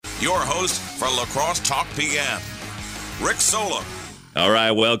your host for Lacrosse Talk PM, Rick Solem. All right,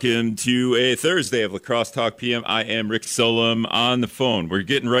 welcome to a Thursday of Lacrosse Talk PM. I am Rick Solem on the phone. We're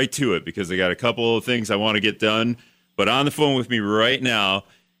getting right to it because I got a couple of things I want to get done. But on the phone with me right now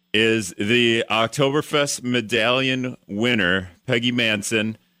is the Oktoberfest medallion winner, Peggy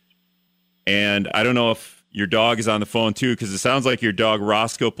Manson. And I don't know if your dog is on the phone too, because it sounds like your dog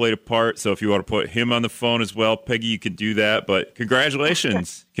Roscoe played a part. So if you want to put him on the phone as well, Peggy, you can do that. But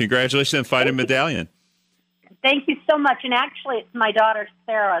congratulations. Congratulations on finding a medallion. Thank you so much. And actually, it's my daughter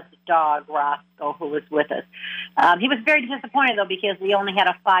Sarah's dog, Roscoe, who was with us. He was very disappointed, though, because we only had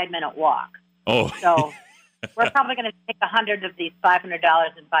a 5-minute walk. Oh. So we're probably going to take 100 of these $500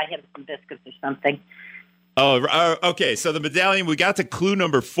 and buy him some biscuits or something. Oh, okay. So the medallion, we got to clue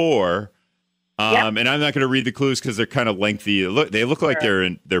number 4. Yep. And I'm not going to read the clues because they're kind of lengthy. They look like they're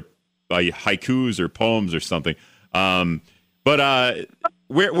haikus or poems or something. But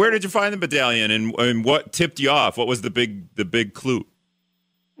where did you find the medallion, and what tipped you off? What was the big clue?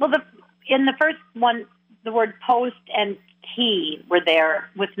 Well, in the first one, the word post and key were there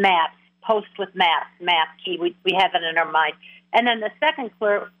with maps. Post with maps, map key. We have it in our mind. And then the second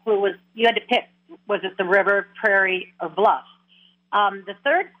clue was you had to pick: was it the river, prairie, or bluff? The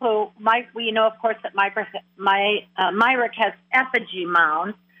third clue, we know, of course, that Myrick has effigy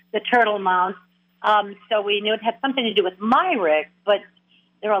mounds, the turtle mounds. So we knew it had something to do with Myrick, but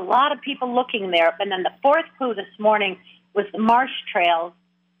there are a lot of people looking there. And then the fourth clue this morning was the marsh trails,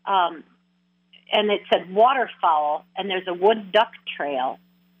 and it said waterfowl, and there's a wood duck trail,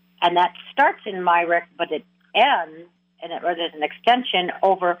 and that starts in Myrick, but it ends, and there's an extension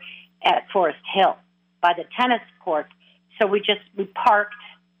over at Forest Hill by the tennis court. So we parked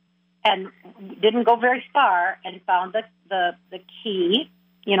and didn't go very far and found the key,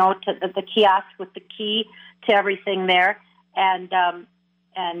 to the kiosk with the key to everything there. And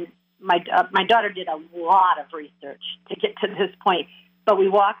my daughter did a lot of research to get to this point. But we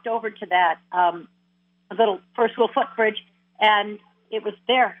walked over to that little first little footbridge, and it was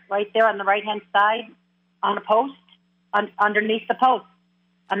there, right there on the right-hand side on a post, underneath the post,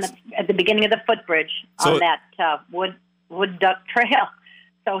 at the beginning of the footbridge on that wood duck trail.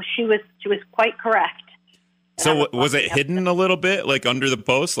 So she was quite correct. So was it hidden a little bit, like under the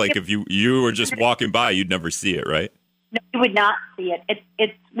post? Like if you were just walking by, you'd never see it, right? No, you would not see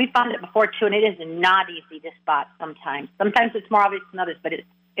it. We found it before too, and it is not easy to spot sometimes. Sometimes it's more obvious than others, but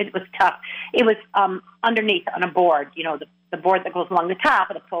it was tough. It was underneath on a board, the board that goes along the top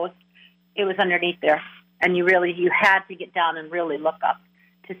of the post. It was underneath there, and you had to get down and really look up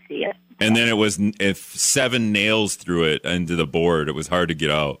to see it. And then it was 7 nails through it into the board. It was hard to get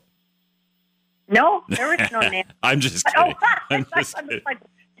out. No, there was no nails. I'm just kidding. I'm just kidding. Did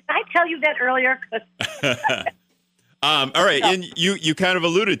I tell you that earlier? All right, and you kind of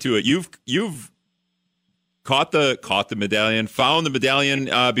alluded to it. You've caught the medallion, found the medallion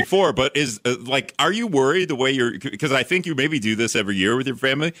before, but are you worried the way because I think you maybe do this every year with your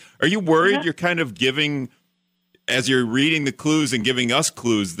family. Are you worried you're kind of giving, as you're reading the clues and giving us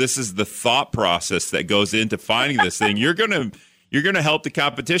clues, this is the thought process that goes into finding this thing? You're gonna help the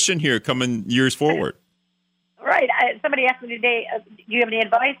competition here coming years forward. Right. Somebody asked me today, do you have any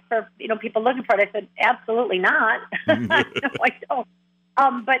advice for people looking for it? I said, absolutely not. No, I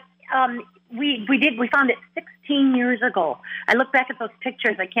don't. But we found it 16 years ago. I look back at those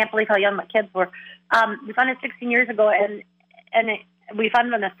pictures. I can't believe how young my kids were. We found it 16 years ago, and we found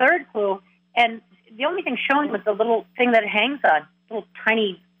it on the third clue. And the only thing showing was the little thing that it hangs on, little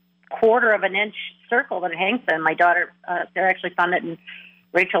tiny 1/4 of an inch circle that it hangs on. My daughter, Sarah, actually found it, and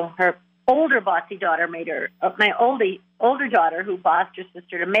Rachel, her older bossy daughter, made her, my older daughter, who bossed her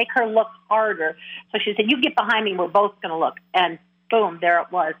sister, to make her look harder. So she said, "You get behind me, we're both going to look." And boom, there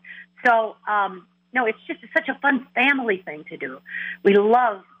it was. So, no, it's just such a fun family thing to do. We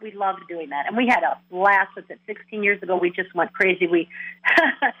loved doing that. And we had a blast with it. 16 years ago, we just went crazy. We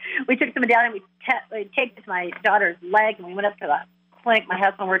took the medallion, we taped it to my daughter's leg, and we went up to the clinic. My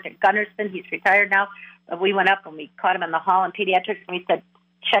husband worked at Gunnarsson. He's retired now. But we went up and we caught him in the hall in pediatrics, and we said,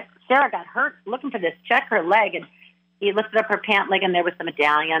 Sarah got hurt looking for this. Check her leg. And he lifted up her pant leg, and there was the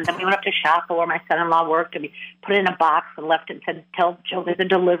medallion. Then we went up to Shaka, where my son-in-law worked, and we put it in a box and left it and said, "Tell Joe there's a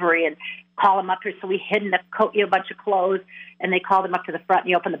delivery," and call him up here. So we hid in a bunch of clothes, and they called him up to the front, and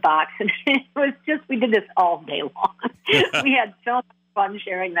he opened the box. And it was just, we did this all day long. We had so much fun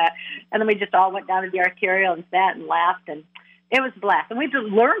sharing that. And then we just all went down to the arterial and sat and laughed, and it was a blast. And we've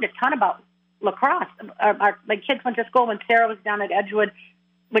learned a ton about lacrosse. My kids went to school when Sarah was down at Edgewood.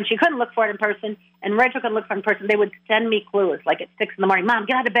 when she couldn't look for it in person and Rachel couldn't look for it in person, they would send me clues, like at 6 in the morning. Mom,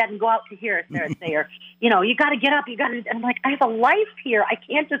 get out of bed and go out to here, Sarah would say, or, you got to get up. You got to. And I'm like, I have a life here. I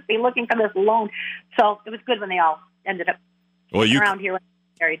can't just be looking for this alone. So it was good when they all ended up around here.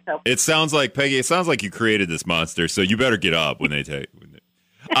 So it sounds like, Peggy, you created this monster, so you better get up when they take.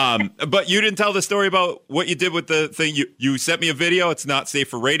 But you didn't tell the story about what you did with the thing. You sent me a video. It's not safe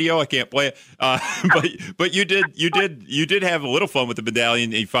for radio. I can't play it. But you did have a little fun with the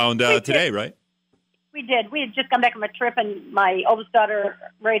medallion you found today, right? We did. We had just come back from a trip, and my oldest daughter,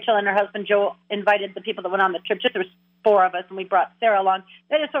 Rachel, and her husband, Joe, invited the people that went on the trip. Just there was 4 of us, and we brought Sarah along.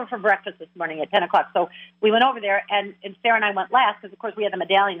 They had us over for breakfast this morning at 10 o'clock. So we went over there, and Sarah and I went last because, of course, we had the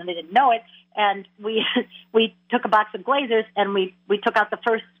medallion, and they didn't know it. And we took a box of Glazers, and we took out the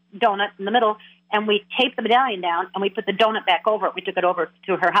first donut in the middle, and we taped the medallion down, and we put the donut back over it. We took it over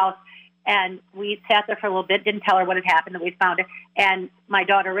to her house. And we sat there for a little bit, didn't tell her what had happened, and we found it. And my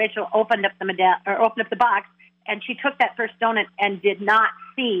daughter Rachel opened up the box, and she took that first donut and did not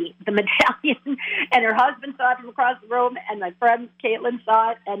see the medallion. And her husband saw it from across the room, and my friend Caitlin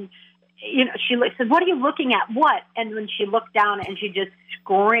saw it. And she said, "What are you looking at? What?" And when she looked down, and she just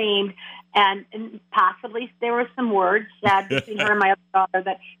screamed, and possibly there were some words said between her and my other daughter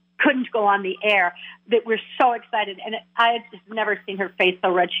that couldn't go on the air, that we're so excited. And I had just never seen her face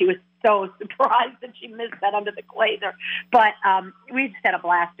so red. She was so surprised that she missed that under the glazer. But we just had a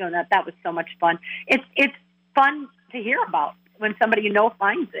blast doing that. That was so much fun. It's fun to hear about when somebody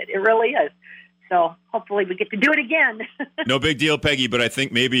finds it. It really is. So hopefully we get to do it again. No big deal, Peggy, but I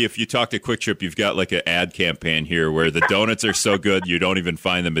think maybe if you talk to Quick Trip, you've got like an ad campaign here where the donuts are so good you don't even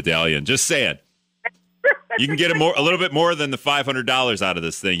find the medallion. Just saying. You can get a little bit more than the $500 out of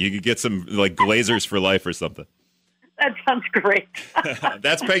this thing. You could get some like Glazers for life or something. That sounds great.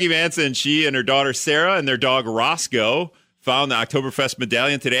 That's Peggy Manson. She and her daughter Sarah and their dog Roscoe found the Oktoberfest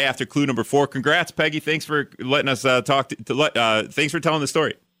medallion today after clue number 4. Congrats, Peggy. Thanks for letting us talk. Thanks for telling the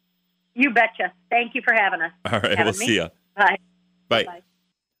story. You betcha. Thank you for having us. All right, we'll see you. Bye. Bye. Bye.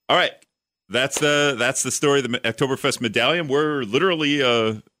 All right. That's the story of the Oktoberfest medallion. We're literally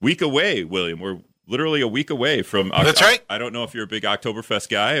a week away, William. We're literally a week away from. That's right. I don't know if you're a big Oktoberfest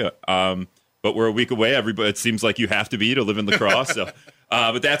guy, but we're a week away. It seems like you have to be to live in La Crosse. So,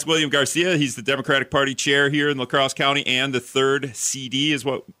 but that's William Garcia. He's the Democratic Party chair here in La Crosse County, and the 3rd CD is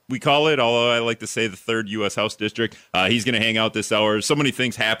what we call it, although I like to say the 3rd U.S. House District. He's going to hang out this hour. So many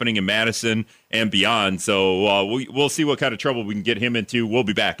things happening in Madison and beyond. So we'll see what kind of trouble we can get him into. We'll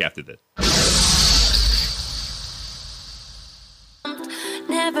be back after this.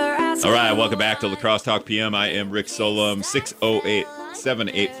 All right, welcome back to La Crosse Talk PM. I am Rick Solom.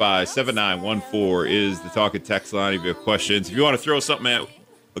 608-785-7914 is the talk and text line if you have questions. If you want to throw something at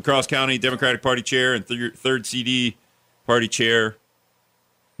La Crosse County Democratic Party Chair and 3rd CD Party Chair,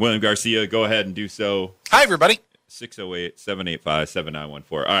 William Garcia, go ahead and do so. Hi, everybody.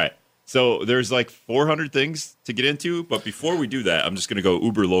 608-785-7914. All right, so there's like 400 things to get into, but before we do that, I'm just going to go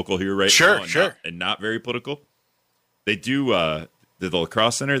uber local here now. Sure. And not very political. They do... the La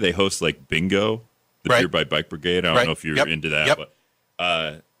Crosse Center, they host like bingo, the Beer by Bike Brigade. I don't know if you're into that, but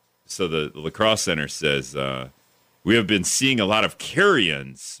so the La Crosse Center says we have been seeing a lot of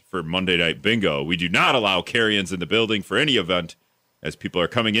carry-ins for Monday Night Bingo. We do not allow carry-ins in the building for any event. As people are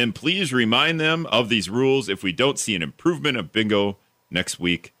coming in, please remind them of these rules. If we don't see an improvement of bingo next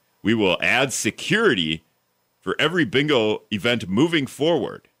week, we will add security for every bingo event moving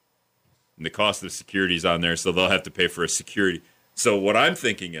forward. And the cost of security is on there, so they'll have to pay for a security. So what I'm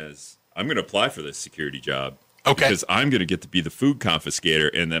thinking is I'm going to apply for this security job. Okay. Because I'm going to get to be the food confiscator,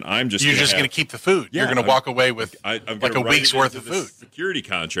 and then I'm just going to keep the food. Yeah, you're going to walk away with I'm like a week's worth of food. Security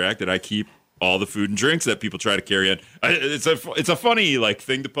contract that I keep all the food and drinks that people try to carry in. It's a funny like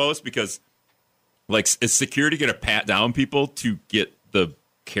thing to post because like is security going to pat down people to get the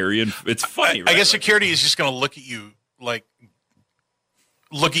carry-in? It's funny. I guess security is just going to look at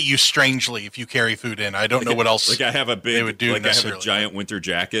you strangely if you carry food in. I don't know what else. Like I have a they would do. Like I have a giant winter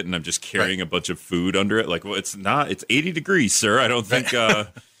jacket and I'm just carrying a bunch of food under it. Like, well, it's 80 degrees, sir. I don't think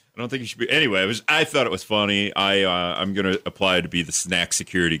you should be. Anyway, I thought it was funny. I'm going to apply to be the snack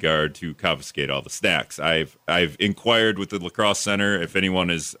security guard to confiscate all the snacks. I've inquired with the La Crosse Center if anyone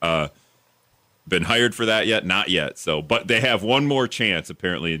has been hired for that yet. Not yet. So, but they have one more chance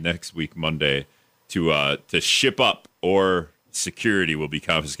apparently next week Monday to ship up or security will be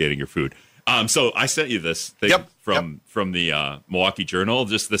confiscating your food. So I sent you this thing from the Milwaukee Journal,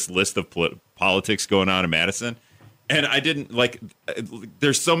 just this list of politics going on in Madison. And I didn't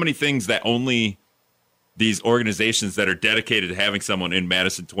there's so many things that only these organizations that are dedicated to having someone in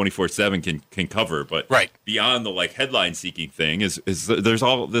Madison 24/7 can cover. But beyond the like headline seeking thing is there's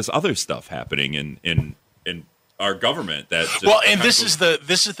all this other stuff happening in our government that this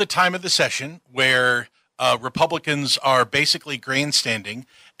is the time of the session where Republicans are basically grandstanding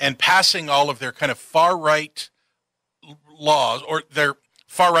and passing all of their kind of far right laws or their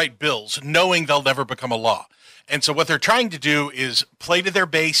far right bills, knowing they'll never become a law. And so what they're trying to do is play to their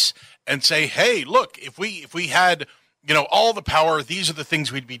base and say, hey, look, if we had, all the power, these are the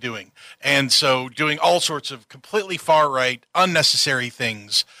things we'd be doing. And so doing all sorts of completely far right, unnecessary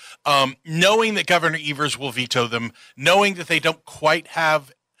things, knowing that Governor Evers will veto them, knowing that they don't quite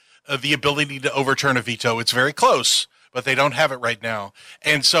have the ability to overturn a veto. It's very close, but they don't have it right now.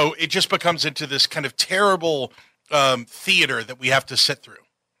 And so it just becomes into this kind of terrible theater that we have to sit through.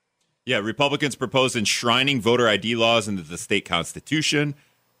 Yeah, Republicans propose enshrining voter ID laws into the state constitution.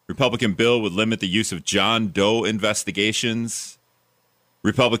 Republican bill would limit the use of John Doe investigations.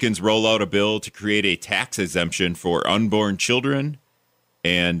 Republicans roll out a bill to create a tax exemption for unborn children.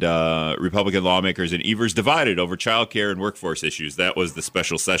 And Republican lawmakers in Evers divided over child care and workforce issues. That was the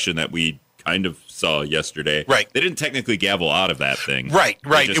special session that we kind of saw yesterday. Right. They didn't technically gavel out of that thing. Right.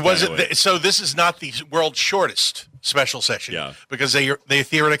 It wasn't. So this is not the world's shortest special session. Yeah. Because they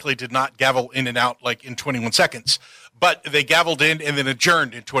theoretically did not gavel in and out like in 21 seconds. But they gavelled in and then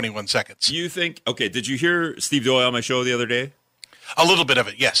adjourned in 21 seconds. Do you think, did you hear Steve Doyle on my show the other day? A little bit of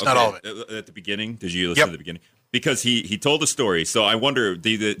it, yes, not all of it. At the beginning? Did you listen to the beginning? Because he told a story. So I wonder,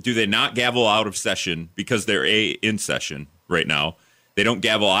 do they not gavel out of session because they're in session right now? They don't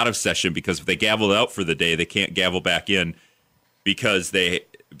gavel out of session because if they gaveled out for the day, they can't gavel back in because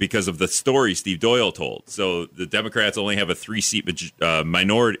of the story Steve Doyle told. So the Democrats only have a 3-seat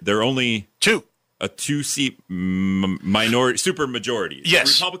minority. They're only a 2-seat minority super majority.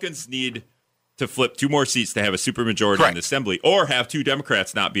 Yes, so Republicans need to flip 2 more seats to have a supermajority in the assembly, or have 2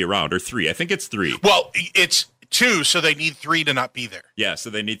 Democrats not be around, or 3. I think it's 3. Well, it's 2, so they need 3 to not be there. Yeah, so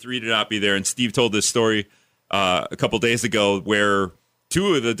they need 3 to not be there. And Steve told this story a couple days ago where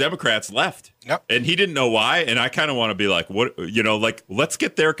 2 of the Democrats left. Yep. And he didn't know why. And I kind of want to be like, what, let's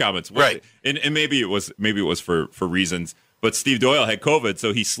get their comments. Right. And maybe it was for reasons. But Steve Doyle had COVID,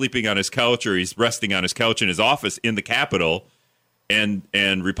 so he's sleeping on his couch or he's resting on his couch in his office in the Capitol. And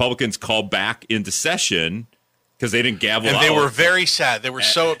Republicans called back into session because they didn't gavel out. And they were very sad. They were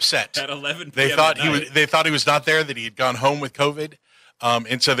so upset. At 11 p.m. They thought he was not there, that he had gone home with COVID.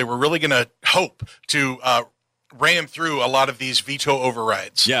 And so they were really going to hope to ram through a lot of these veto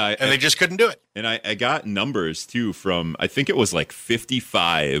overrides. Yeah. And they just couldn't do it. And I got numbers, too, from, I think it was like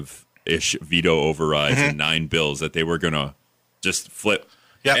 55-ish veto overrides and 9 bills that they were going to just flip.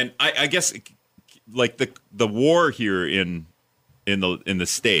 Yeah. And I guess, like, the war here in the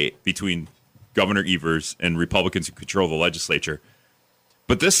state between Governor Evers and Republicans who control the legislature.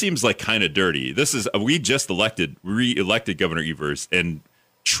 But this seems like kind of dirty. We just re-elected Governor Evers and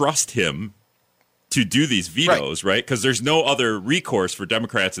trust him to do these vetoes, right? Because there's no other recourse for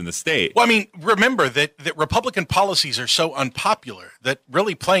Democrats in the state. Well, I mean, remember that Republican policies are so unpopular that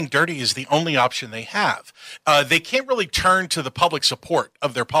really playing dirty is the only option they have. They can't really turn to the public support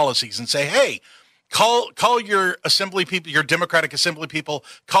of their policies and say, hey, Call your assembly people, your Democratic assembly people,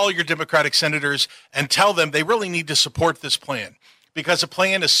 call your Democratic senators and tell them they really need to support this plan, because the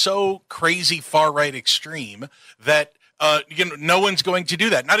plan is so crazy far-right extreme that no one's going to do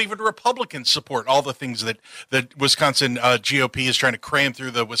that. Not even Republicans support all the things that Wisconsin GOP is trying to cram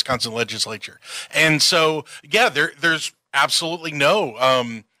through the Wisconsin legislature. And so, yeah, there's absolutely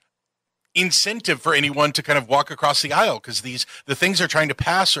no incentive for anyone to kind of walk across the aisle, because the things they're trying to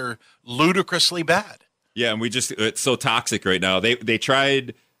pass are ludicrously bad. Yeah, and it's so toxic right now. They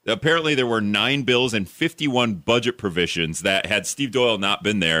tried, apparently there were 9 bills and 51 budget provisions that had Steve Doyle not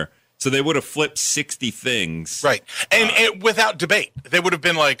been there, so they would have flipped 60 things. Right. And without debate. They would have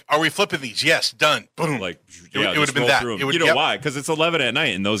been like, are we flipping these? Yes, done. Boom. Like, it would have been that. Why? Because it's 11 at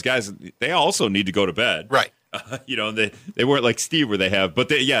night, and those guys, they also need to go to bed. Right. They weren't like Steve where they have,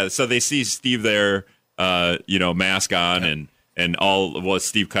 but so they see Steve there, mask on and all what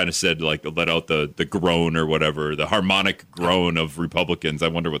Steve kind of said, like let out the groan or whatever, the harmonic groan of Republicans. I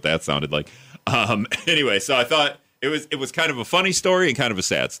wonder what that sounded like. Anyway, so I thought it was kind of a funny story and kind of a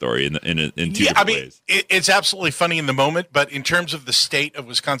sad story in two different ways. It's absolutely funny in the moment, but in terms of the state of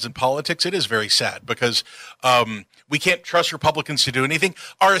Wisconsin politics, it is very sad because we can't trust Republicans to do anything.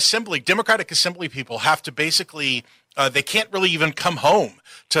 Our Democratic assembly people have to basically, they can't really even come home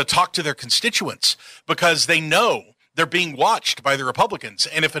to talk to their constituents because they know they're being watched by the Republicans.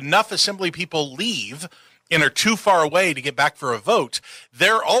 And if enough assembly people leave, and are too far away to get back for a vote,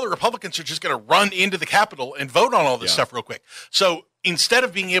 all the Republicans are just going to run into the Capitol and vote on all this stuff real quick. So instead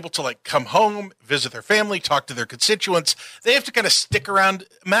of being able to like come home, visit their family, talk to their constituents, they have to kind of stick around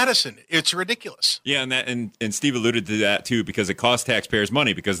Madison. It's ridiculous. Yeah, and Steve alluded to that too, because it costs taxpayers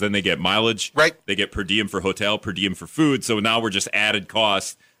money, because then they get mileage, right? They get per diem for hotel, per diem for food. So now we're just added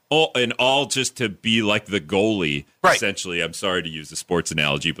costs, all just to be like the goalie, right? Essentially, I'm sorry to use the sports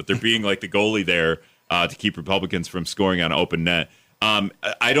analogy, but they're being like the goalie there to keep Republicans from scoring on open net.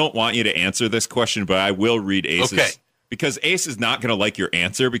 I don't want you to answer this question, but I will read Ace's. Okay. Because Ace is not going to like your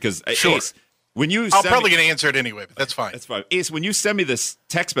answer, because sure. Ace, when you I'll probably going to answer it anyway, but that's fine. That's fine. Ace, when you send me this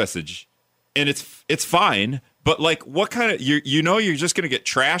text message, and it's fine, but like, what kind of you're just going to get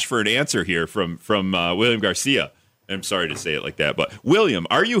trash for an answer here from William Garcia. I'm sorry to say it like that, but William,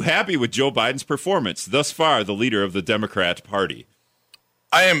 are you happy with Joe Biden's performance thus far, the leader of the Democrat Party?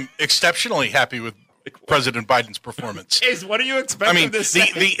 I am exceptionally happy with President Biden's performance. Ace, what do you expect? I mean,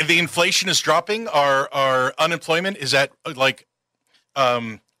 the inflation is dropping. Our unemployment is at like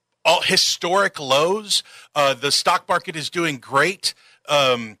all historic lows. The stock market is doing great.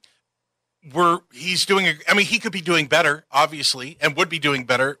 He's doing. I mean, he could be doing better, obviously, and would be doing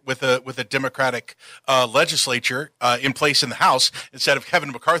better with a Democratic legislature in place in the House instead of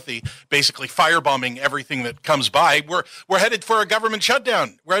Kevin McCarthy basically firebombing everything that comes by. We're headed for a government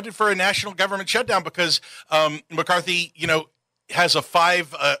shutdown. We're headed for a national government shutdown because McCarthy, has a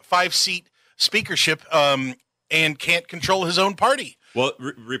five seat speakership and can't control his own party. Well,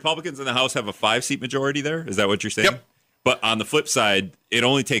 Republicans in the House have a 5-seat majority there. Is that what you're saying? Yep. But on the flip side, it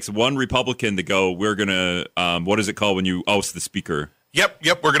only takes one Republican to go, we're going to, what is it called when you oust the speaker? Yep.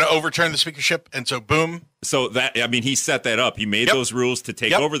 We're going to overturn the speakership. And so, boom. So he set that up. He made those rules to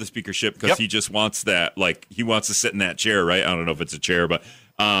take over the speakership because he just wants that, like, he wants to sit in that chair, right? I don't know if it's a chair, but,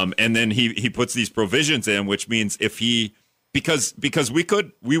 and then he puts these provisions in, which means if because we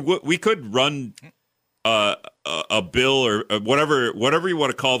could run a bill or whatever you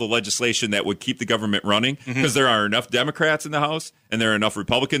want to call the legislation that would keep the government running, because there are enough Democrats in the House and there are enough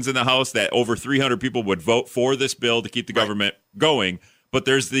Republicans in the House that over 300 people would vote for this bill to keep the government going. But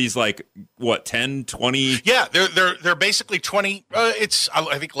there's these 10, 20. Yeah, they're basically 20. It's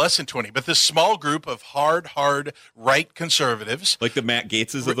I think less than 20, but this small group of hard right conservatives, like the Matt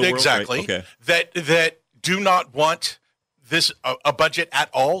Gaetzes of the world, exactly, right? Okay. that do not want this a budget at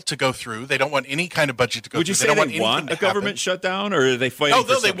all to go through. They don't want any kind of budget to go through. Would you say they want a government shutdown, or are they fighting?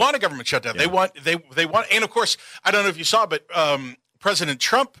 No, they want a government shutdown. Yeah. They want, and of course, I don't know if you saw, but President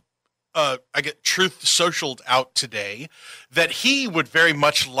Trump, I get Truth Socialed out today that he would very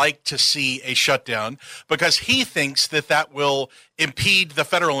much like to see a shutdown because he thinks that will impede the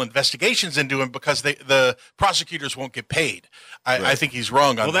federal investigations into him because the prosecutors won't get paid. I think he's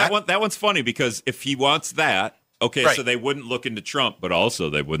wrong on that. Well, that one's funny because if he wants that. Okay, right. So they wouldn't look into Trump, but also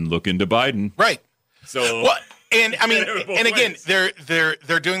they wouldn't look into Biden. Right. So well, and I mean, and again,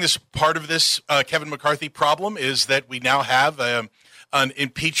 they're doing this. Part of this Kevin McCarthy problem is that we now have an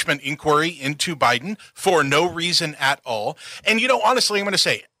impeachment inquiry into Biden for no reason at all. And honestly, I'm going to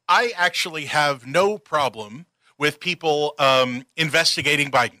say I actually have no problem with people investigating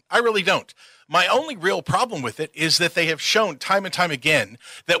Biden. I really don't. My only real problem with it is that they have shown time and time again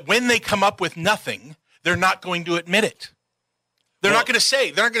that when they come up with nothing, they're not going to admit it. They're not going to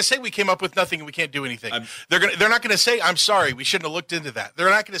say we came up with nothing and we can't do anything. They're not going to say, I'm sorry, we shouldn't have looked into that. They're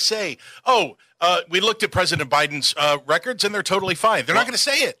not going to say, we looked at President Biden's records and they're totally fine. They're not going to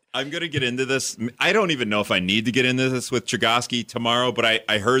say it. I'm going to get into this. I don't even know if I need to get into this with Chergosky tomorrow, but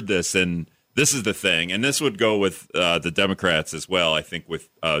I heard this, and this is the thing, and this would go with the Democrats as well, I think, with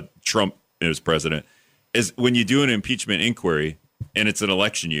Trump as president, is when you do an impeachment inquiry and it's an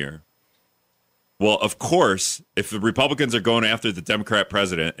election year. Well, of course, if the Republicans are going after the Democrat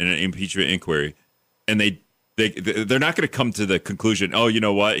president in an impeachment inquiry, and they're not going to come to the conclusion, oh, you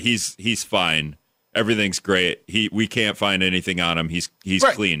know what, he's fine, everything's great, we can't find anything on him, he's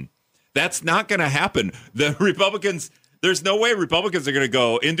right. Clean. That's not going to happen. The Republicans, there's no way Republicans are going to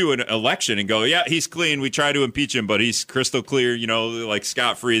go into an election and go, yeah, he's clean, we try to impeach him, but he's crystal clear, like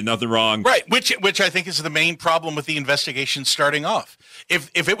scot-free, nothing wrong. Right, which I think is the main problem with the investigation starting off.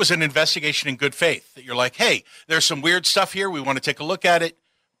 If it was an investigation in good faith, that you're like, hey, there's some weird stuff here, we want to take a look at it.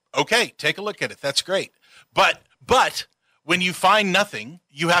 Okay, take a look at it. That's great. But when you find nothing,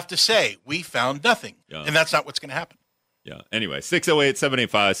 you have to say, we found nothing. Yeah. And that's not what's going to happen. Yeah. Anyway,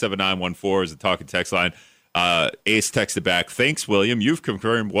 608-785-7914 is the talk and text line. Ace texted back, thanks, William. You've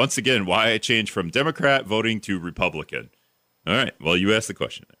confirmed once again why I changed from Democrat voting to Republican. All right. Well, you asked the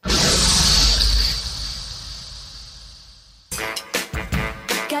question.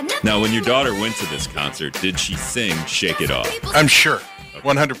 Got Now, when your daughter went to this concert, did she sing "Shake It Off"? I'm sure,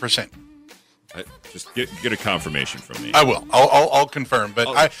 100%. Just get a confirmation from me. I will. I'll confirm, but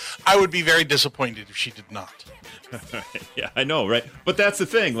I would be very disappointed if she did not. Yeah, I know, right? But that's the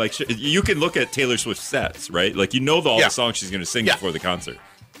thing. Like, you can look at Taylor Swift sets, right? Like, all the songs she's going to sing before the concert.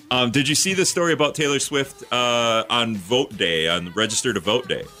 Did you see the story about Taylor Swift on Vote Day, on Register to Vote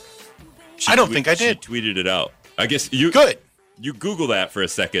Day? I don't think I did. She tweeted it out. I guess you Google that for a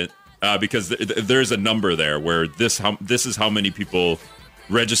second because there's a number there where this is how many people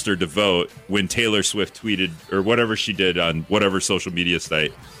registered to vote when Taylor Swift tweeted or whatever she did on whatever social media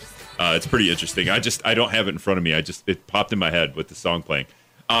site. It's pretty interesting. I don't have it in front of me. It popped in my head with the song playing.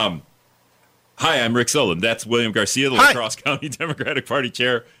 Hi, I'm Rick Solon. That's William Garcia, the La Crosse County Democratic Party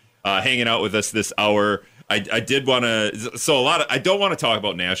chair, hanging out with us this hour. I did want to. I don't want to talk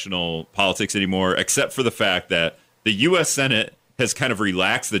about national politics anymore, except for the fact that the U.S. Senate has kind of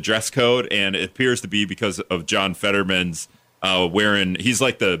relaxed the dress code, and it appears to be because of John Fetterman's wearing. He's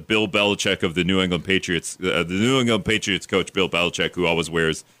like the Bill Belichick of the New England Patriots. The New England Patriots coach Bill Belichick, who always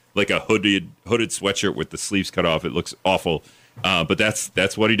wears like a hooded sweatshirt with the sleeves cut off. It looks awful, but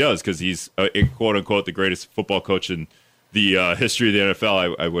that's what he does because he's quote unquote the greatest football coach in the history of the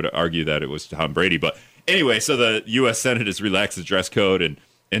NFL. I would argue that it was Tom Brady, but anyway, so the U.S. Senate has relaxed the dress code,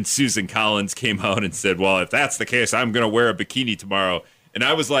 and Susan Collins came out and said, "Well, if that's the case, I'm going to wear a bikini tomorrow." And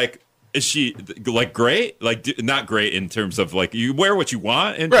I was like, "Is she like great? Like not great in terms of like you wear what you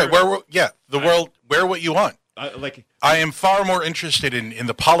want?" And right, world wear what you want. I am far more interested in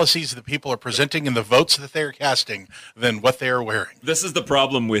the policies that people are presenting and the votes that they are casting than what they are wearing. This is the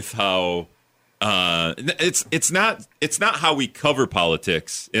problem with how it's not how we cover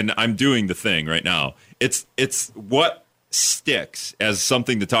politics, and I'm doing the thing right now. It's what sticks as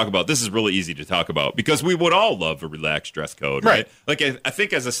something to talk about. This is really easy to talk about because we would all love a relaxed dress code, right? Like I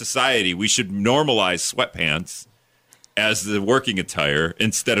think as a society we should normalize sweatpants as the working attire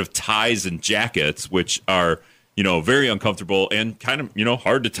instead of ties and jackets, which are very uncomfortable and kind of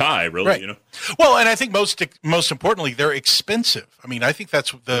hard to tie, really. Right. Well, and I think most importantly, they're expensive. I mean, I think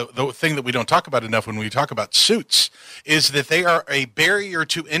that's the thing that we don't talk about enough when we talk about suits is that they are a barrier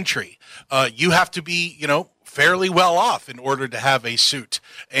to entry. You have to be, fairly well off in order to have a suit,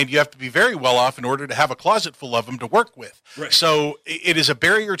 and you have to be very well off in order to have a closet full of them to work with. Right. So it is a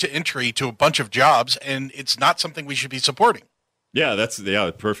barrier to entry to a bunch of jobs, and it's not something we should be supporting. Yeah, that's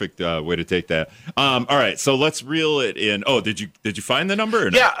the perfect way to take that. All right, so let's reel it in. Oh, did you find the number?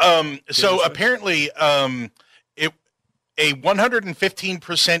 Or no? Yeah. So apparently, a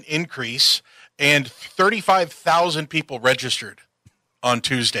 115% increase and 35,000 people registered on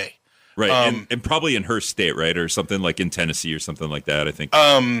Tuesday. Right, and probably in her state, right, or something like in Tennessee or something like that, I think.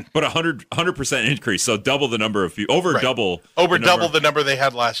 But 100% increase, so double the number of people, double the number they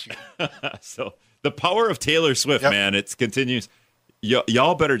had last year. So the power of Taylor Swift, man, it continues.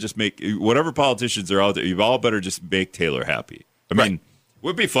 Y'all better just make whatever politicians are out there. You all better just make Taylor happy. I mean, it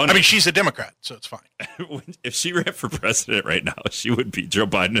would be fun. I mean, she's a Democrat, so it's fine. If she ran for president right now, she would beat Joe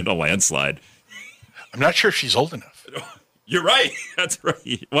Biden in a landslide. I'm not sure if she's old enough. You're right. That's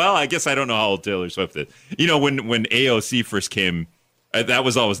right. Well, I guess I don't know how old Taylor Swift is. When AOC first came, that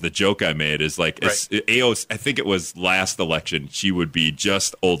was always the joke I made. Is like AOC. I think it was last election. She would be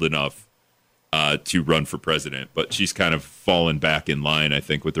just old enough to run for president, but she's kind of fallen back in line, I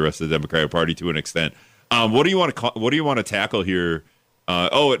think, with the rest of the Democratic Party to an extent. What do you want to tackle here?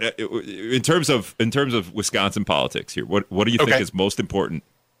 In terms of Wisconsin politics here, what do you think is most important?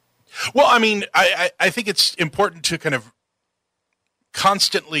 Well, I mean, I think it's important to kind of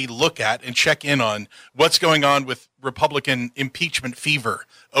constantly look at and check in on what's going on with Republican impeachment fever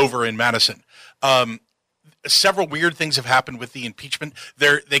over in Madison. Several weird things have happened with the impeachment.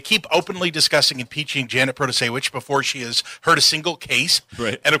 They keep openly discussing impeaching Janet Protasiewicz before she has heard a single case.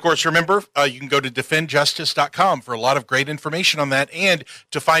 Right. And of course, remember, you can go to defendjustice.com for a lot of great information on that and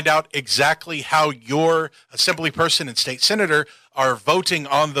to find out exactly how your assemblyperson and state senator are voting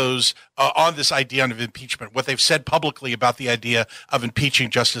on those on this idea of impeachment, what they've said publicly about the idea of impeaching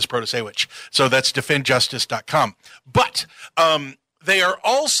Justice Protasiewicz. So that's defendjustice.com. But they are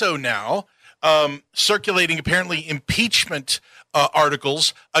also now circulating apparently impeachment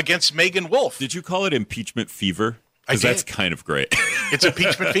articles against Megan Wolf. Did you call it impeachment fever? Because that's kind of great. It's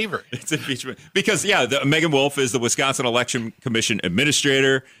impeachment fever. It's impeachment. Because, Megan Wolf is the Wisconsin Election Commission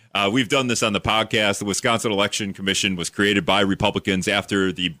administrator. We've done this on the podcast. The Wisconsin Election Commission was created by Republicans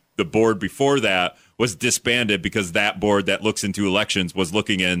after the board before that was disbanded because that board that looks into elections was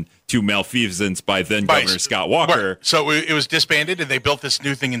looking into malfeasance by then Governor Scott Walker. Right. So it was disbanded, and they built this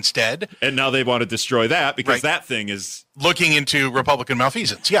new thing instead. And now they want to destroy that because that thing is looking into Republican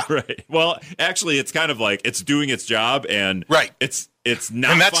malfeasance. Yeah. Right. Well, actually, it's kind of like it's doing its job, and it's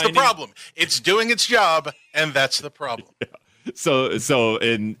not. And that's the problem. It's doing its job, and that's the problem. Yeah. So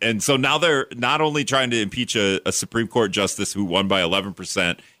now they're not only trying to impeach a Supreme Court justice who won by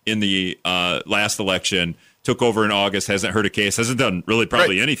 11% in the last election, took over in August, hasn't heard a case, hasn't done really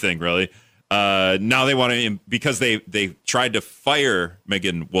probably anything really. Now they want to, because they tried to fire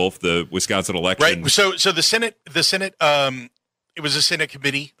Megan Wolf, the Wisconsin election. Right. So the Senate, it was a Senate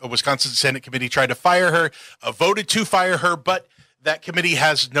committee, a Wisconsin Senate committee tried to fire her, voted to fire her, but that committee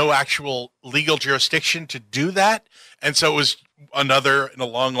has no actual legal jurisdiction to do that. And so it was another in a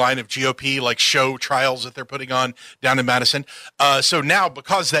long line of GOP like show trials that they're putting on down in Madison. So now,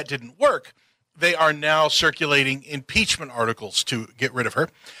 because that didn't work, they are now circulating impeachment articles to get rid of her.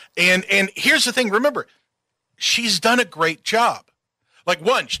 And here's the thing. Remember, she's done a great job. Like,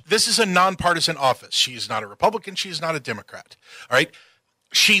 one, this is a nonpartisan office. She is not a Republican. She is not a Democrat. All right.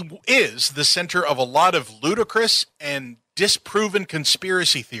 She is the center of a lot of ludicrous and disproven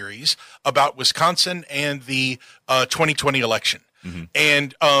conspiracy theories about Wisconsin and the 2020 election. Mm-hmm.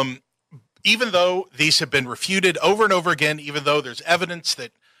 And even though these have been refuted over and over again, even though there's evidence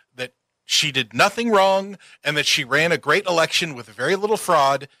that she did nothing wrong and that she ran a great election with very little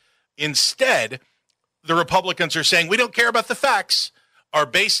fraud, instead, the Republicans are saying, we don't care about the facts. Our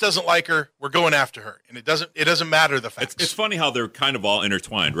base doesn't like her. We're going after her. And it doesn't matter the facts. It's funny how they're kind of all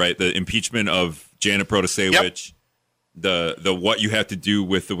intertwined, right? The impeachment of Janet Protasewicz, the what you have to do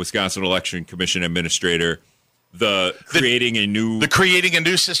with the Wisconsin Election Commission administrator, creating a new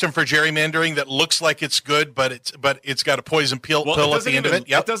system for gerrymandering that looks like it's good, but it's got a poison pill at the end of it.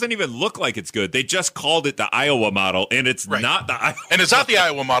 It doesn't even look like it's good. They just called it the Iowa model, and it's not the Iowa. And it's not the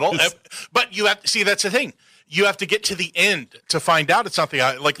Iowa model. But you have to see, that's the thing. You have to get to the end to find out it's not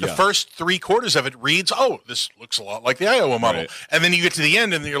the first 3/4 of it reads, oh, this looks a lot like the Iowa model. Right. And then you get to the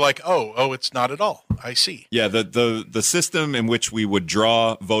end and you're like, oh, it's not at all. I see. Yeah, the system in which we would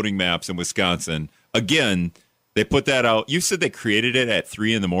draw voting maps in Wisconsin, again, they put that out. You said they created it at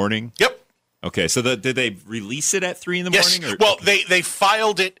 3 a.m? Yep. Okay, so did they release it at 3 a.m? Yes. Well, they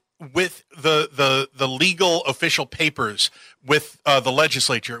filed it with the legal official papers with the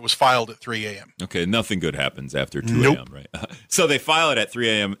legislature. It was filed at 3 a.m. Okay, nothing good happens after 2 a.m., right? So they file it at 3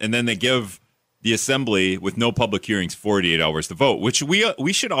 a.m., and then they give the assembly, with no public hearings, 48 hours to vote, which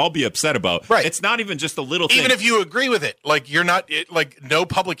we should all be upset about. Right. It's not even just a little thing. Even if you agree with it. Like, you're not, no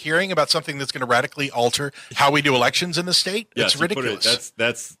public hearing about something that's going to radically alter how we do elections in the state? It's ridiculous.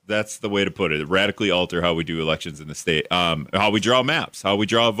 That's the way to put it. Radically alter how we do elections in the state. How we draw maps, how we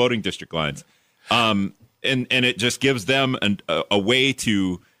draw voting district lines. And it just gives them a way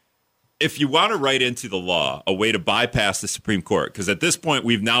to, if you want to write into the law, a way to bypass the Supreme Court, because at this point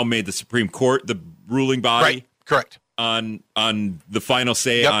we've now made the Supreme Court the ruling body. Right. Correct. On the final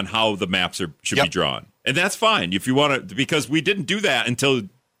say on how the maps should be drawn. And that's fine if you want to, because we didn't do that until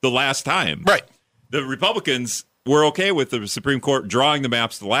the last time. Right. The Republicans were okay with the Supreme Court drawing the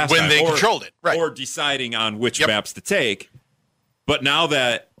maps the last time. When they controlled it. Right. Or deciding on which maps to take. But now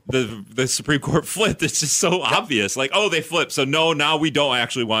that the Supreme Court flipped, it's just so obvious. Like, oh, they flipped. So no, now we don't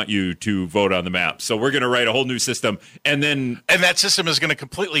actually want you to vote on the map. So we're going to write a whole new system. And that system is going to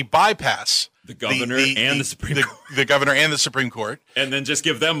completely bypass the governor and the Supreme Court. The governor and the Supreme Court. And then just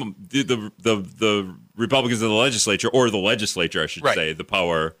give them the Republicans in the legislature, or the legislature, I should say, the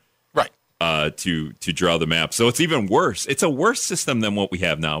power to draw the map. So it's even worse. It's a worse system than what we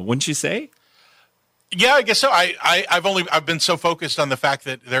have now, wouldn't you say? Yeah, I guess so. I've been so focused on the fact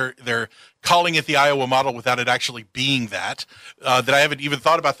that they're calling it the Iowa model without it actually being that I haven't even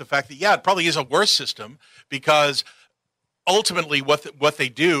thought about the fact that it probably is a worse system, because ultimately what they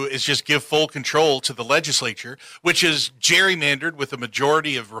do is just give full control to the legislature, which is gerrymandered with a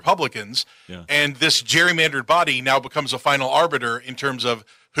majority of Republicans, and this gerrymandered body now becomes a final arbiter in terms of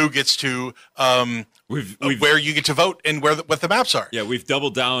who gets to where you get to vote and what the maps are. Yeah, we've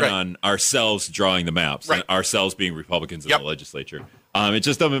doubled down on ourselves drawing the maps, and ourselves being Republicans in the legislature. It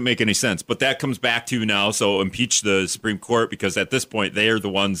just doesn't make any sense. But that comes back to now, so impeach the Supreme Court, because at this point they are the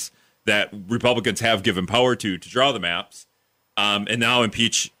ones that Republicans have given power to draw the maps. And now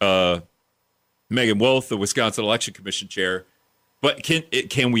impeach Megan Wolf, the Wisconsin Election Commission chair. But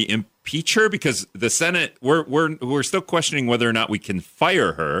can we impeach her? Because the Senate, we're still questioning whether or not we can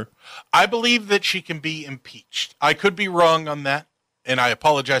fire her. I believe that she can be impeached. I could be wrong on that. and I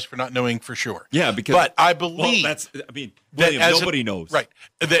apologize for not knowing for sure. Yeah, because but I believe William, nobody knows. Right.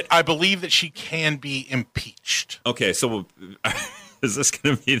 That I believe that she can be impeached. Okay, so is this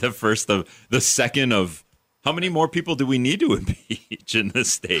going to be the second of how many more people do we need to impeach in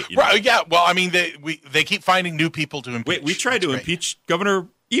this state? Right. Yeah. Well, I mean, they keep finding new people to impeach. Wait, we tried to impeach Governor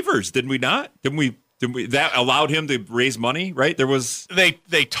Evers, did we not? Didn't we? That allowed him to raise money, right? There was they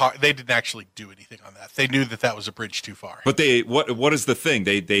didn't actually do anything on that. They knew that was a bridge too far. But what is the thing?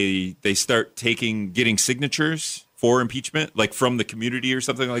 They start getting signatures for impeachment, like from the community or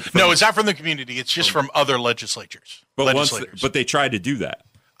something like that? No, it's not from the community. It's just from other legislators. But they tried to do that.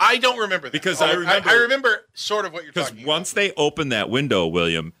 I don't remember that. Because I remember sort of what you're talking about. Because once they opened that window,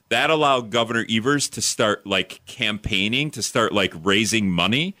 William, that allowed Governor Evers to start like campaigning, to start like raising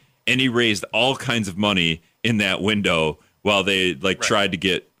money. And he raised all kinds of money in that window while they tried to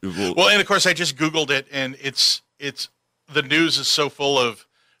get. Well, and of course, I just Googled it, and it's the news is so full of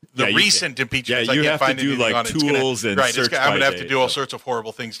the recent impeachments. Yeah, you I have can't to do like tools and search. I'm going to have to do all sorts of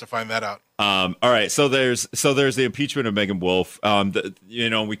horrible things to find that out. All right, so there's the impeachment of Megan Wolf.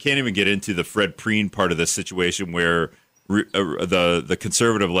 We can't even get into the Fred Preen part of this situation where the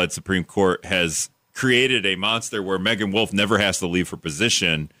conservative-led Supreme Court has created a monster where Megan Wolf never has to leave her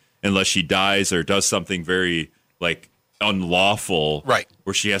position unless she dies or does something very unlawful, right?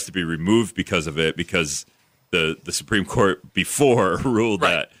 Where she has to be removed because of it, because the Supreme Court before ruled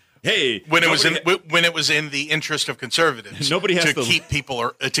that when it was in the interest of conservatives, nobody has to keep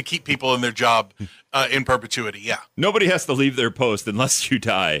people in their job in perpetuity. Yeah, nobody has to leave their post unless you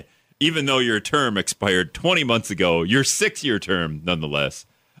die, even though your term expired 20 months ago. Your 6-year term, nonetheless.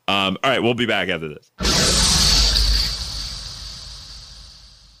 All right, we'll be back after this.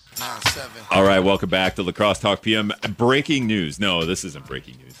 All right, welcome back to Lacrosse Talk PM. Breaking news. No, this isn't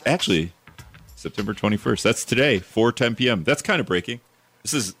breaking news. Actually, September 21st. That's today, 4:10 p.m. That's kind of breaking.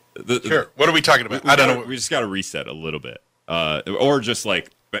 This is sure. What are we talking about? I don't know. We just got to reset a little bit, or just like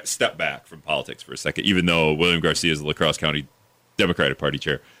step back from politics for a second. Even though William Garcia is the Lacrosse County Democratic Party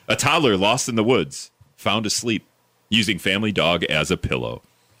chair, a toddler lost in the woods, found asleep, using family dog as a pillow.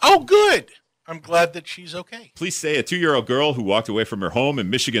 Oh, good. I'm glad that she's okay. Police say a 2-year-old girl who walked away from her home in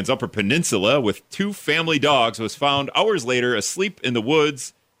Michigan's Upper Peninsula with 2 family dogs was found hours later asleep in the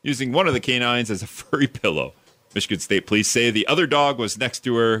woods using one of the canines as a furry pillow. Michigan State Police say the other dog was next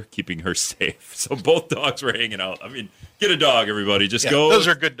to her, keeping her safe. So both dogs were hanging out. I mean, get a dog, everybody. Just go. Those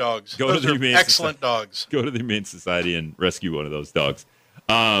are good dogs. Those are excellent dogs. Go to the Humane Society and rescue one of those dogs.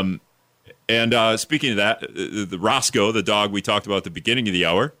 And speaking of that, the Roscoe, the dog we talked about at the beginning of the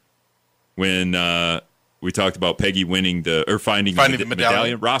hour, when we talked about Peggy finding the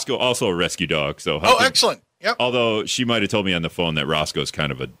medallion. Roscoe, also a rescue dog. So excellent. Yep. Although she might have told me on the phone that Roscoe's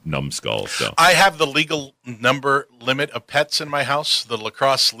kind of a numbskull. So I have the legal number limit of pets in my house, the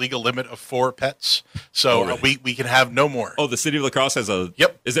Lacrosse legal limit of 4 pets. So really? we can have no more. Oh, the city of Lacrosse has a.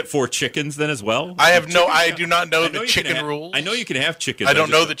 Yep. Is it 4 chickens then as well? I do not know the chicken rules. I know you can have chickens. I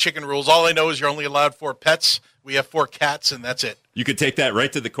don't know the chicken rules. All I know is you're only allowed 4 pets. We have 4 cats, and that's it. You could take that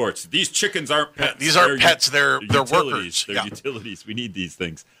right to the courts. These chickens aren't pets. These aren't pets. They're workers. They're utilities. We need these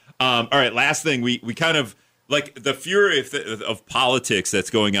things. All right, last thing. We kind of, like the fury of politics that's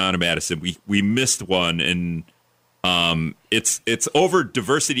going on in Madison, we missed one, and it's over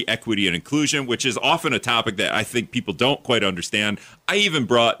diversity, equity, and inclusion, which is often a topic that I think people don't quite understand. I even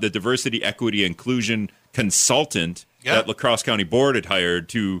brought the diversity, equity, inclusion consultant that Lacrosse County Board had hired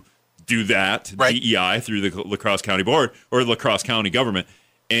to do that, right. DEI through the Lacrosse County Board or Lacrosse County government.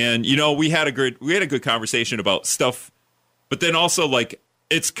 And, we had a good conversation about stuff, but then also like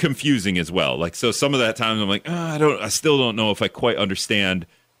it's confusing as well. Like, so some of that time I'm like, I still don't know if I quite understand.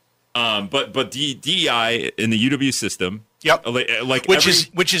 But DEI in the UW system,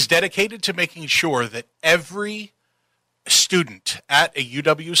 which is dedicated to making sure that every student at a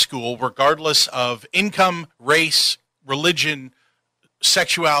UW school, regardless of income, race, religion,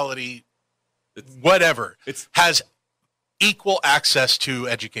 sexuality, whatever, has equal access to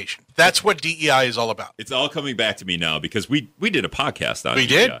education. That's what DEI is all about. It's all coming back to me now because we did a podcast on DEI.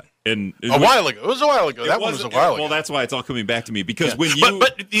 Did? And a while ago. It was a while ago. That one was a while ago. Well, that's why it's all coming back to me because when you...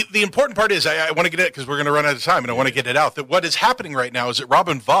 But the important part is, I want to get it because we're going to run out of time and I want to get it out, that what is happening right now is that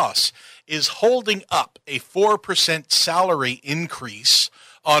Robin Voss is holding up a 4% salary increase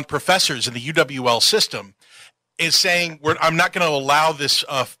on professors in the UWL system, is saying I'm not going to allow this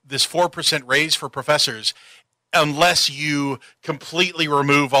 4% raise for professors unless you completely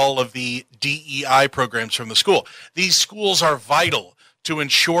remove all of the DEI programs from the school. These schools are vital to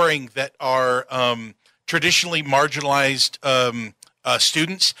ensuring that our traditionally marginalized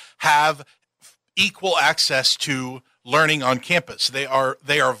students have equal access to learning on campus. They are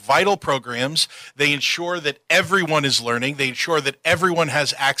vital programs. They ensure that everyone is learning. They ensure that everyone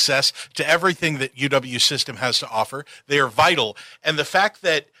has access to everything that UW system has to offer. They are vital. And the fact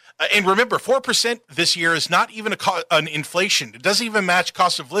that and remember, 4% this year is not even an inflation. It doesn't even match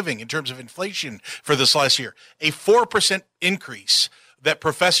cost of living in terms of inflation for this last year. A 4% increase that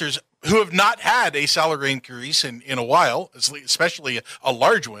professors who have not had a salary increase in a while, especially a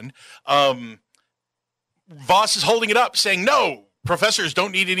large one, Voss is holding it up saying, no, professors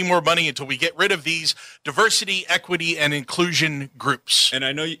don't need any more money until we get rid of these diversity, equity, and inclusion groups. And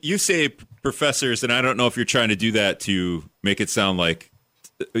I know you say professors, and I don't know if you're trying to do that to make it sound like,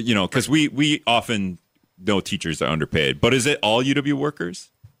 because we often know teachers are underpaid, but is it all UW workers?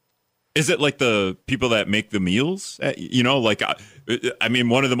 Is it like the people that make the meals? One of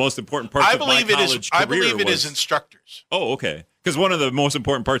the most important parts of my college career I believe it is instructors. Oh, okay. Because one of the most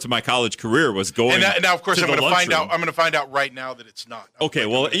important parts of my college career was going. And now, of course, I'm going to find out. I'm going to find out right now that it's not. Okay.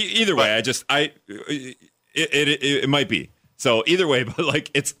 Well, either way, it might be. So either way, but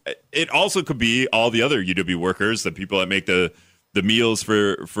it also could be all the other UW workers, the people that make the meals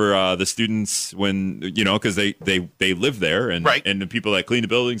for the students when because they live there and right. And the people that clean the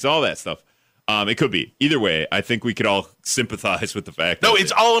buildings, all that stuff. It could be either way. I think we could all sympathize with the fact. No,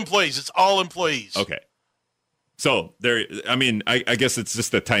 it's all employees. It's all employees. Okay. So there. I mean, I guess it's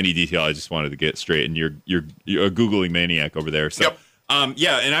just a tiny detail. I just wanted to get straight. And you're a Googling maniac over there. So yep.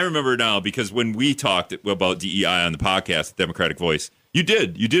 And I remember now because when we talked about DEI on the podcast, Democratic Voice, you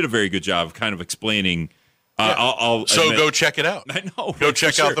did a very good job of kind of explaining. I'll admit, go check it out. I know. Go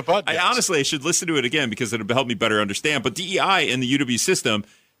check out the podcast. I should listen to it again because it'll help me better understand. But DEI in the UW system,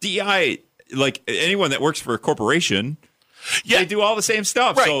 DEI, like anyone that works for a corporation, they do all the same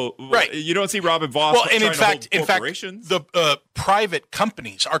stuff. Right. So right. You don't see Robin Voss. Well, and in fact, the private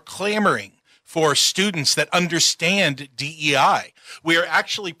companies are clamoring for students that understand DEI. We are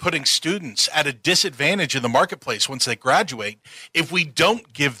actually putting students at a disadvantage in the marketplace once they graduate if we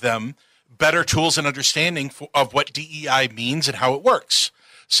don't give them better tools and understanding of what DEI means and how it works.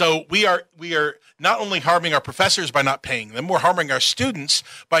 So we are not only harming our professors by not paying them, we're harming our students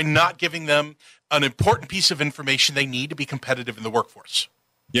by not giving them an important piece of information they need to be competitive in the workforce.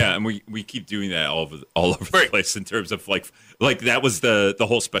 Yeah, and we keep doing that all over the place in terms of like that was the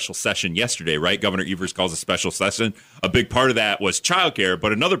whole special session yesterday, right? Governor Evers calls a special session. A big part of that was childcare,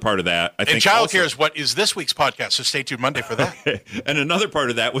 but another part of that, I think, and childcare is what is this week's podcast. So stay tuned Monday for that. Okay. And another part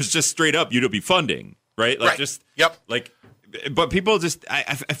of that was just straight up UW funding, right? But people just,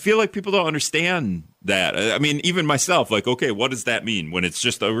 I feel like people don't understand that. I mean, even myself, okay, what does that mean when it's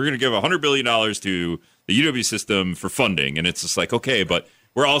just we're going to give $100 billion to the UW system for funding, and it's just like, okay, but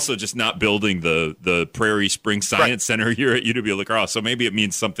we're also just not building the Prairie Spring Science Center here at UW La Crosse. So maybe it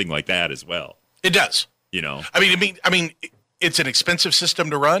means something like that as well. It does. I mean, it's an expensive system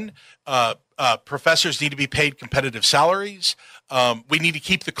to run. Professors need to be paid competitive salaries. We need to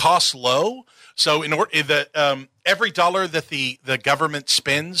keep the costs low. So in order every dollar that the government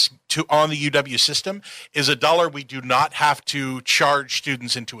spends on the UW system is a dollar we do not have to charge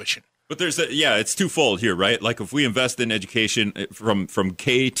students in tuition. But it's twofold here, right? Like if we invest in education from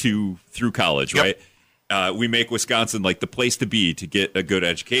K through college, yep. right? We make Wisconsin like the place to be to get a good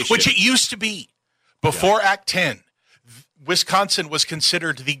education. Which it used to be. Before Act 10, Wisconsin was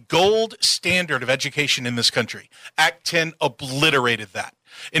considered the gold standard of education in this country. Act 10 obliterated that.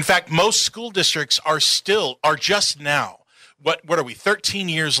 In fact, most school districts are just now, what are we, 13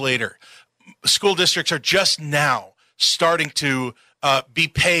 years later, school districts are just now starting to be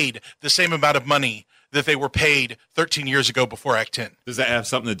paid the same amount of money that they were paid 13 years ago before Act 10. Does that have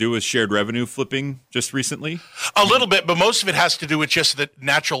something to do with shared revenue flipping just recently? A little bit, but most of it has to do with just the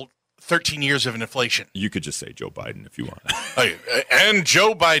natural 13 years of inflation. You could just say Joe Biden if you want. And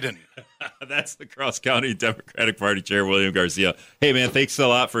Joe Biden. That's the Crosse County Democratic Party Chair, William Garcia. Hey, man, thanks a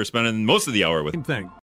lot for spending most of the hour with me.